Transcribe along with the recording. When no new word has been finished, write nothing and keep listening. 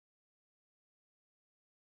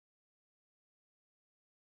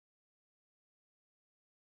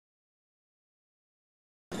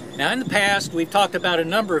Now in the past we've talked about a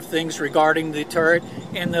number of things regarding the turret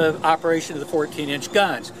and the operation of the 14-inch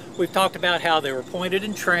guns. We've talked about how they were pointed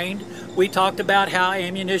and trained. We talked about how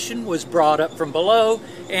ammunition was brought up from below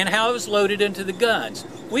and how it was loaded into the guns.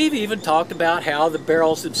 We've even talked about how the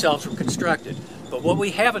barrels themselves were constructed. But what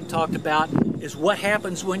we haven't talked about is what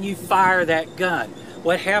happens when you fire that gun.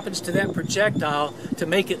 What happens to that projectile to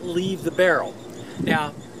make it leave the barrel.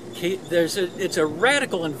 Now, it's a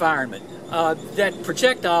radical environment. That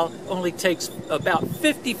projectile only takes about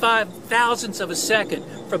 55 thousandths of a second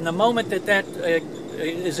from the moment that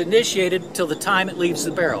is initiated till the time it leaves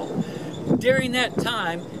the barrel. During that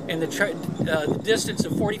time, and the distance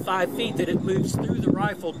of 45 feet that it moves through the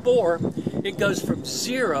rifle bore, it goes from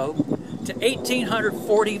 0 to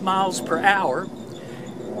 1,840 miles per hour.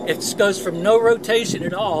 It goes from no rotation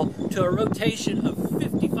at all to a rotation of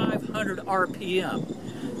 5,500 RPM.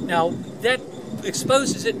 Now, that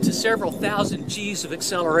exposes it to several thousand G's of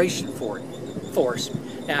acceleration force.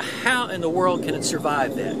 Now, how in the world can it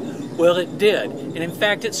survive that? Well, it did. And in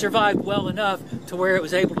fact, it survived well enough to where it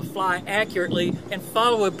was able to fly accurately and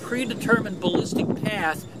follow a predetermined ballistic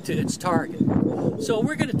path to its target. So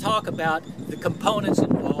we're going to talk about the components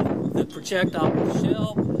involved: the projectile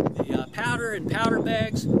shell, the powder and powder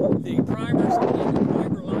bags, the primers, and the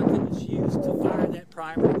primer lock that is used to fire that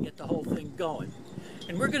primer and get the whole thing going.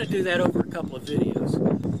 And we're going to do that over a couple of videos.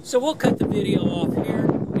 So we'll cut the video off here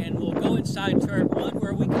and we'll go inside turret 1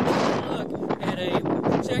 where we can take a look at a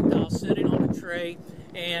projectile sitting on a tray,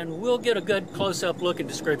 and we'll get a good close-up look and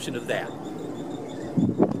description of that.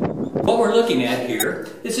 What we're looking at here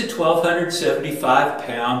is a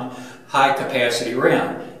 1,275-pound high-capacity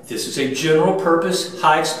round. This is a general-purpose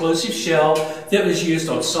high-explosive shell that was used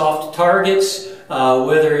on soft targets,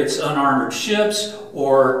 whether it's unarmored ships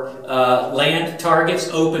or land targets,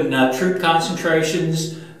 open troop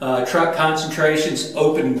concentrations, truck concentrations,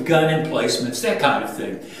 open gun emplacements, that kind of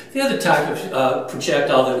thing. The other type of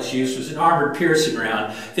projectile that was used was an armored piercing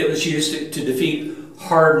round that was used to defeat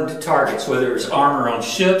hardened targets, whether it was armor on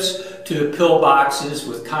ships to pillboxes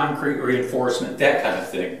with concrete reinforcement, that kind of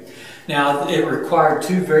thing. Now, it required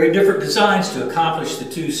two very different designs to accomplish the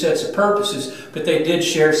two sets of purposes, but they did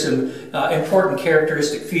share some important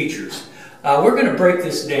characteristic features. We're going to break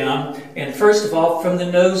this down, and first of all, from the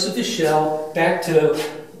nose of the shell back to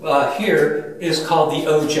here is called the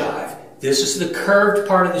ogive. This is the curved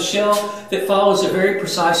part of the shell that follows a very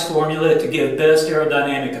precise formula to give best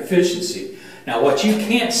aerodynamic efficiency. Now, what you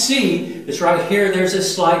can't see is right here, there's a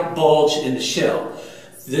slight bulge in the shell.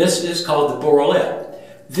 This is called the borelette.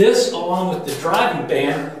 This, along with the driving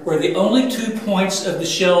band, were the only 2 points of the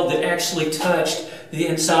shell that actually touched the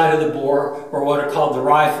inside of the bore, or what are called the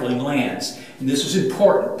rifling lands. And this was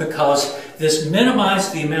important because this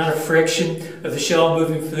minimized the amount of friction of the shell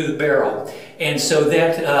moving through the barrel. And so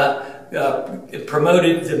that it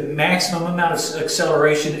promoted the maximum amount of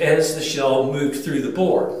acceleration as the shell moved through the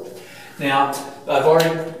bore. Now, I've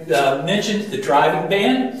already mentioned the driving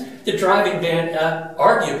band. The driving band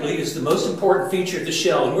arguably is the most important feature of the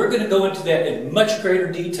shell, and we're going to go into that in much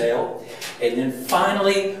greater detail. And then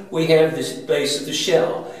finally, we have this base of the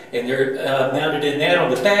shell, and they're mounted in that.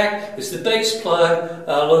 On the back is the base plug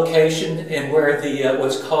location, and where the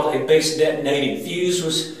what's called a base detonating fuse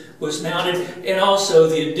was mounted, and also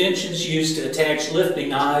the indentions used to attach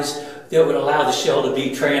lifting eyes that would allow the shell to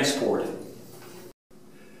be transported.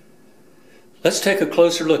 Let's take a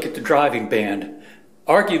closer look at the driving band.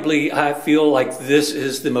 Arguably, I feel like this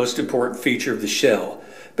is the most important feature of the shell,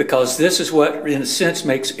 because this is what, in a sense,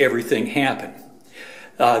 makes everything happen.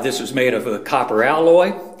 This was made of a copper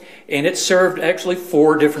alloy, and it served actually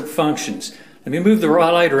 4 different functions. Let me move the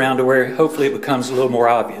light around to where hopefully it becomes a little more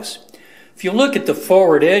obvious. If you look at the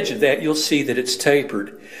forward edge of that, you'll see that it's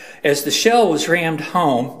tapered. As the shell was rammed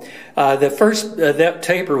home, that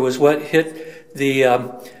taper was what hit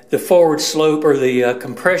the forward slope, or the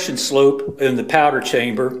compression slope in the powder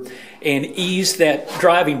chamber, and ease that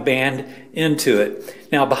driving band into it.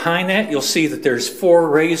 Now behind that, you'll see that there's 4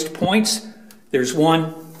 raised points. There's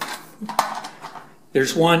one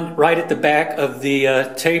right at the back of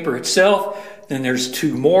the taper itself. Then there's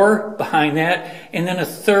 2 more behind that, and then a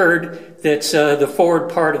third that's the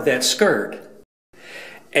forward part of that skirt.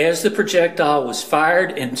 As the projectile was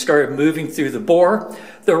fired and started moving through the bore,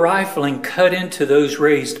 the rifling cut into those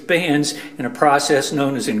raised bands in a process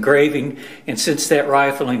known as engraving, and since that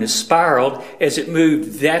rifling is spiraled, as it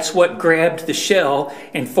moved, that's what grabbed the shell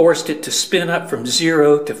and forced it to spin up from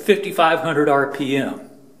 0 to 5,500 RPM.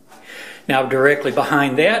 Now directly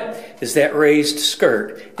behind that is that raised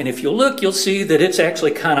skirt, and if you look, you'll see that it's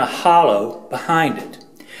actually kind of hollow behind it.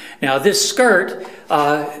 Now this skirt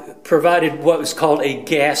provided what was called a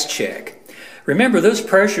gas check. Remember, those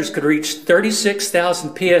pressures could reach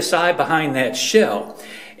 36,000 psi behind that shell.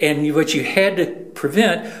 And what you had to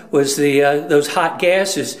prevent was those hot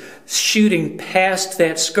gases shooting past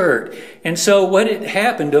that skirt. And so what had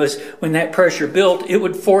happened was when that pressure built, it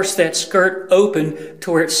would force that skirt open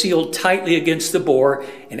to where it sealed tightly against the bore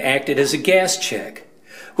and acted as a gas check.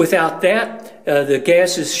 Without that, the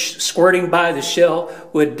gases squirting by the shell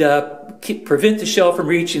would prevent the shell from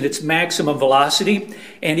reaching its maximum velocity,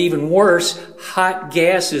 and even worse, hot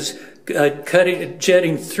gases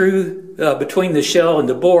jetting through between the shell and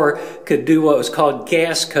the bore could do what was called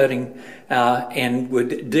gas cutting and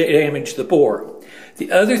would damage the bore.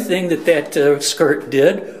 The other thing that skirt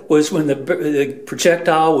did was when the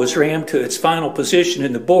projectile was rammed to its final position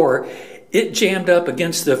in the bore, it jammed up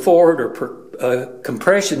against the forward or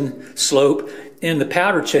compression slope in the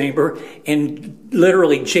powder chamber and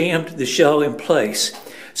literally jammed the shell in place,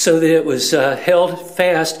 so that it was held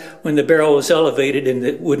fast when the barrel was elevated and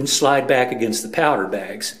it wouldn't slide back against the powder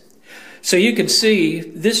bags. So you can see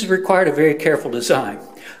this required a very careful design.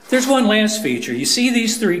 There's one last feature. You see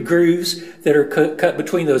these three grooves that are cut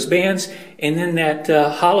between those bands and then that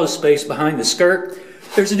hollow space behind the skirt.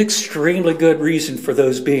 There's an extremely good reason for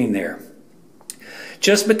those being there.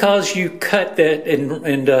 Just because you cut that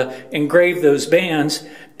and engrave those bands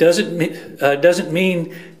doesn't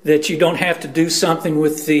mean that you don't have to do something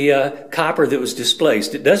with the copper that was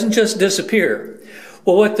displaced. It doesn't just disappear.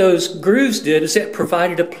 Well, what those grooves did is that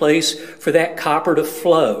provided a place for that copper to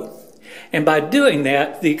flow. And by doing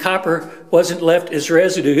that, the copper wasn't left as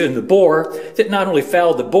residue in the bore that not only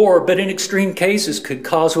fouled the bore, but in extreme cases could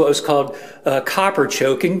cause what was called copper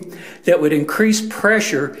choking that would increase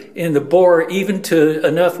pressure in the bore even to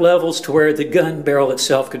enough levels to where the gun barrel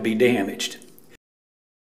itself could be damaged.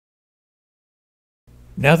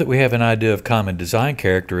 Now that we have an idea of common design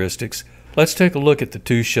characteristics, let's take a look at the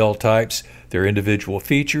two shell types, their individual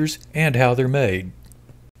features, and how they're made.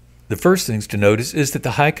 The first things to notice is that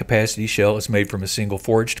the high-capacity shell is made from a single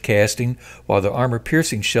forged casting, while the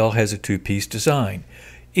armor-piercing shell has a two-piece design.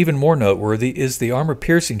 Even more noteworthy is the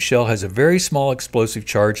armor-piercing shell has a very small explosive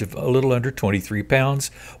charge of a little under 23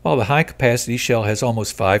 pounds, while the high-capacity shell has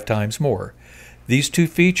almost 5 times more. These two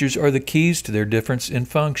features are the keys to their difference in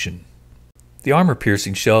function. The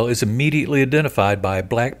armor-piercing shell is immediately identified by a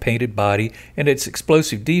black painted body, and its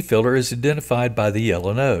explosive defiller is identified by the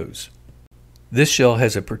yellow nose. This shell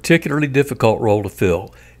has a particularly difficult role to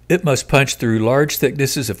fill. It must punch through large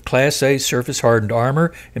thicknesses of Class A surface-hardened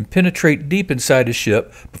armor and penetrate deep inside a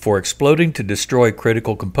ship before exploding to destroy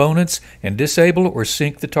critical components and disable or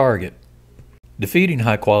sink the target. Defeating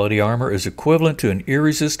high-quality armor is equivalent to an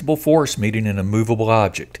irresistible force meeting an immovable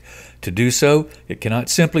object. To do so, it cannot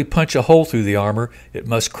simply punch a hole through the armor. It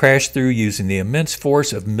must crash through using the immense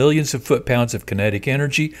force of millions of foot-pounds of kinetic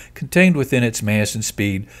energy contained within its mass and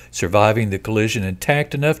speed, surviving the collision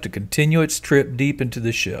intact enough to continue its trip deep into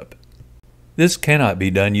the ship. This cannot be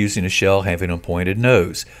done using a shell having a pointed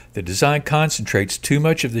nose. The design concentrates too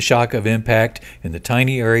much of the shock of impact in the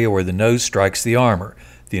tiny area where the nose strikes the armor.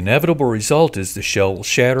 The inevitable result is the shell will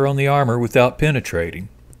shatter on the armor without penetrating.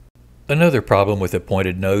 Another problem with a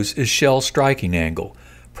pointed nose is shell striking angle.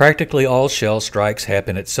 Practically all shell strikes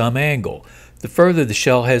happen at some angle. The further the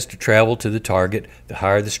shell has to travel to the target, the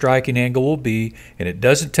higher the striking angle will be, and it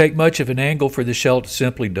doesn't take much of an angle for the shell to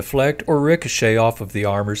simply deflect or ricochet off of the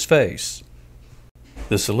armor's face.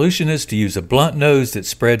 The solution is to use a blunt nose that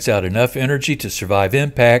spreads out enough energy to survive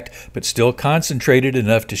impact, but still concentrated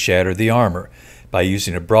enough to shatter the armor. By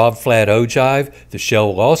using a broad flat ogive, the shell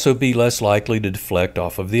will also be less likely to deflect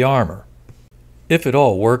off of the armor. If it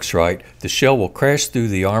all works right, the shell will crash through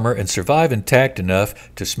the armor and survive intact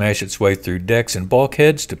enough to smash its way through decks and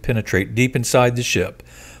bulkheads to penetrate deep inside the ship.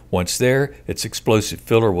 Once there, its explosive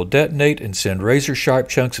filler will detonate and send razor-sharp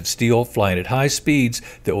chunks of steel flying at high speeds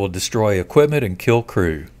that will destroy equipment and kill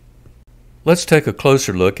crew. Let's take a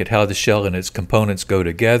closer look at how the shell and its components go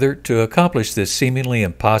together to accomplish this seemingly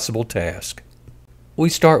impossible task. We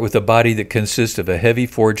start with a body that consists of a heavy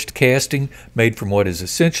forged casting made from what is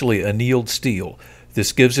essentially annealed steel.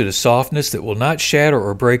 This gives it a softness that will not shatter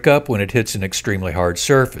or break up when it hits an extremely hard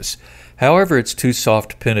surface. However, it's too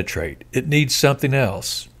soft to penetrate. It needs something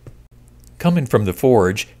else. Coming from the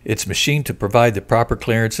forge, it's machined to provide the proper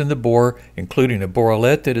clearance in the bore, including a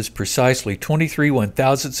borelette that is precisely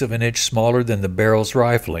 23/1000ths of an inch smaller than the barrel's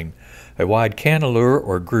rifling. A wide cannelure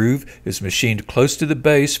or groove is machined close to the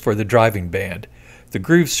base for the driving band. The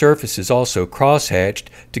groove surface is also cross-hatched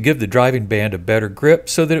to give the driving band a better grip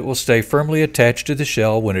so that it will stay firmly attached to the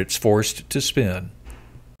shell when it's forced to spin.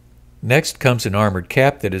 Next comes an armored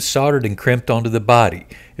cap that is soldered and crimped onto the body.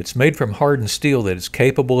 It's made from hardened steel that is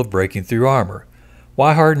capable of breaking through armor.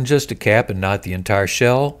 Why harden just a cap and not the entire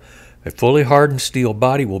shell? A fully hardened steel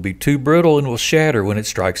body will be too brittle and will shatter when it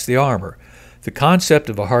strikes the armor. The concept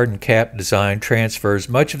of a hardened cap design transfers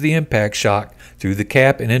much of the impact shock through the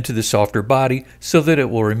cap and into the softer body so that it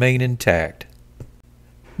will remain intact.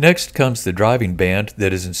 Next comes the driving band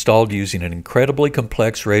that is installed using an incredibly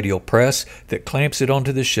complex radial press that clamps it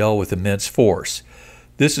onto the shell with immense force.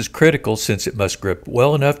 This is critical since it must grip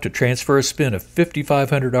well enough to transfer a spin of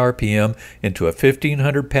 5,500 RPM into a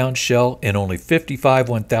 1,500-pound shell in only 55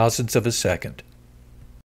 one-thousandths of a second.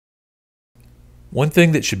 One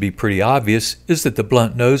thing that should be pretty obvious is that the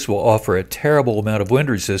blunt nose will offer a terrible amount of wind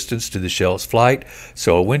resistance to the shell's flight,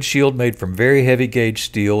 so a windshield made from very heavy gauge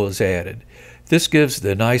steel is added. This gives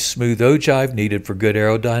the nice smooth ogive needed for good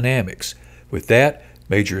aerodynamics. With that,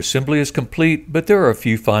 major assembly is complete, but there are a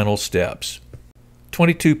few final steps.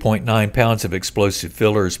 22.9 pounds of explosive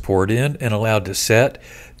filler is poured in and allowed to set,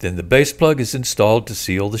 then the base plug is installed to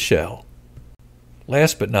seal the shell.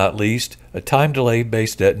 Last but not least, a time delay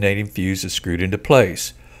base detonating fuse is screwed into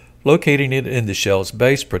place. Locating it in the shell's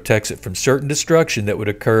base protects it from certain destruction that would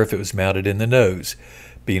occur if it was mounted in the nose.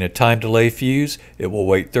 Being a time delay fuse, it will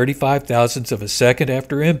wait 35 thousandths of a second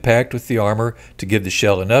after impact with the armor to give the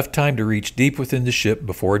shell enough time to reach deep within the ship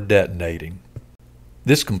before detonating.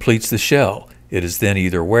 This completes the shell. It is then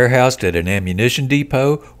either warehoused at an ammunition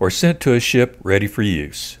depot or sent to a ship ready for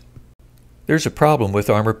use. There's a problem with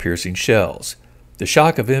armor-piercing shells. The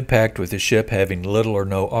shock of impact with the ship having little or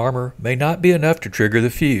no armor may not be enough to trigger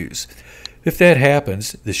the fuse. If that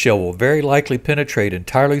happens, the shell will very likely penetrate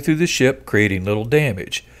entirely through the ship, creating little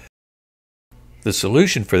damage. The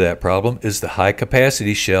solution for that problem is the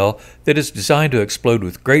high-capacity shell that is designed to explode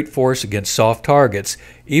with great force against soft targets,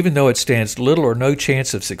 even though it stands little or no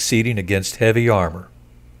chance of succeeding against heavy armor.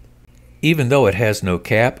 Even though it has no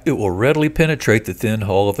cap, it will readily penetrate the thin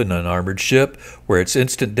hull of an unarmored ship, where its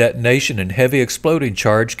instant detonation and heavy exploding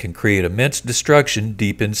charge can create immense destruction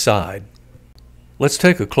deep inside. Let's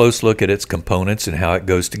take a close look at its components and how it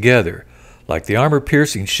goes together. Like the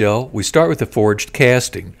armor-piercing shell, we start with a forged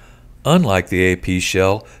casting. Unlike the AP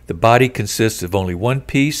shell, the body consists of only one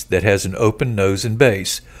piece that has an open nose and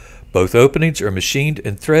base. Both openings are machined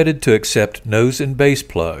and threaded to accept nose and base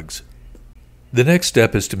plugs. The next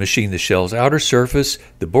step is to machine the shell's outer surface,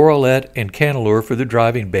 the borelette, and cannelure for the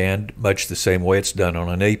driving band, much the same way it's done on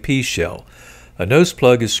an AP shell. A nose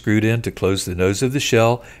plug is screwed in to close the nose of the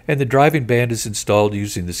shell, and the driving band is installed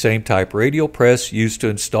using the same type radial press used to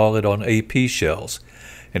install it on AP shells.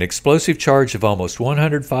 An explosive charge of almost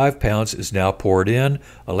 105 pounds is now poured in,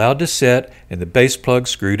 allowed to set, and the base plug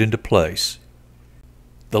screwed into place.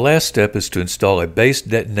 The last step is to install a base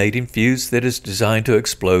detonating fuse that is designed to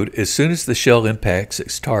explode as soon as the shell impacts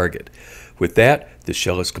its target. With that, the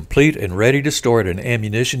shell is complete and ready to store at an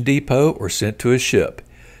ammunition depot or sent to a ship.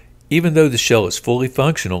 Even though the shell is fully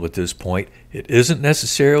functional at this point, it isn't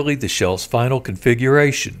necessarily the shell's final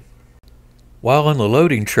configuration. While on the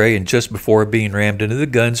loading tray and just before being rammed into the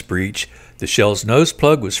gun's breech, the shell's nose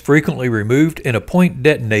plug was frequently removed and a point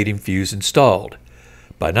detonating fuse installed.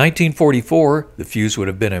 By 1944, the fuse would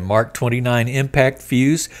have been a Mark 29 impact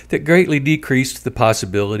fuse that greatly decreased the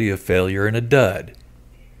possibility of failure in a dud.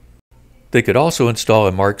 They could also install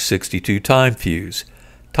a Mark 62 time fuse.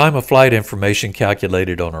 Time of flight information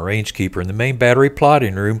calculated on a rangekeeper in the main battery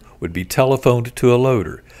plotting room would be telephoned to a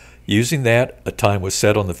loader. Using that, a time was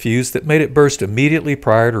set on the fuse that made it burst immediately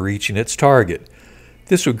prior to reaching its target.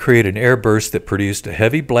 This would create an air burst that produced a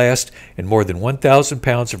heavy blast and more than 1,000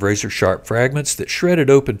 pounds of razor-sharp fragments that shredded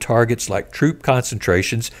open targets like troop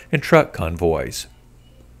concentrations and truck convoys.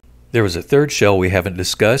 There was a third shell we haven't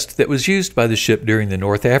discussed that was used by the ship during the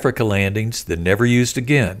North Africa landings, then never used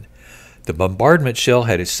again. The bombardment shell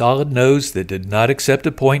had a solid nose that did not accept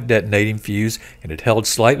a point detonating fuse, and it held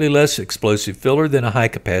slightly less explosive filler than a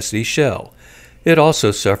high-capacity shell. It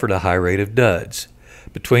also suffered a high rate of duds.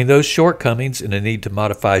 Between those shortcomings and a need to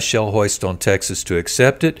modify shell hoist on Texas to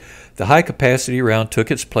accept it, the high-capacity round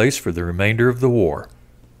took its place for the remainder of the war.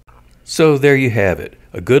 So there you have it,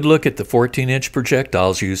 a good look at the 14-inch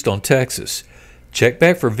projectiles used on Texas. Check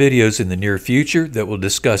back for videos in the near future that will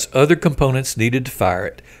discuss other components needed to fire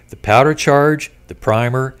it, the powder charge, the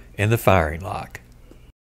primer, and the firing lock.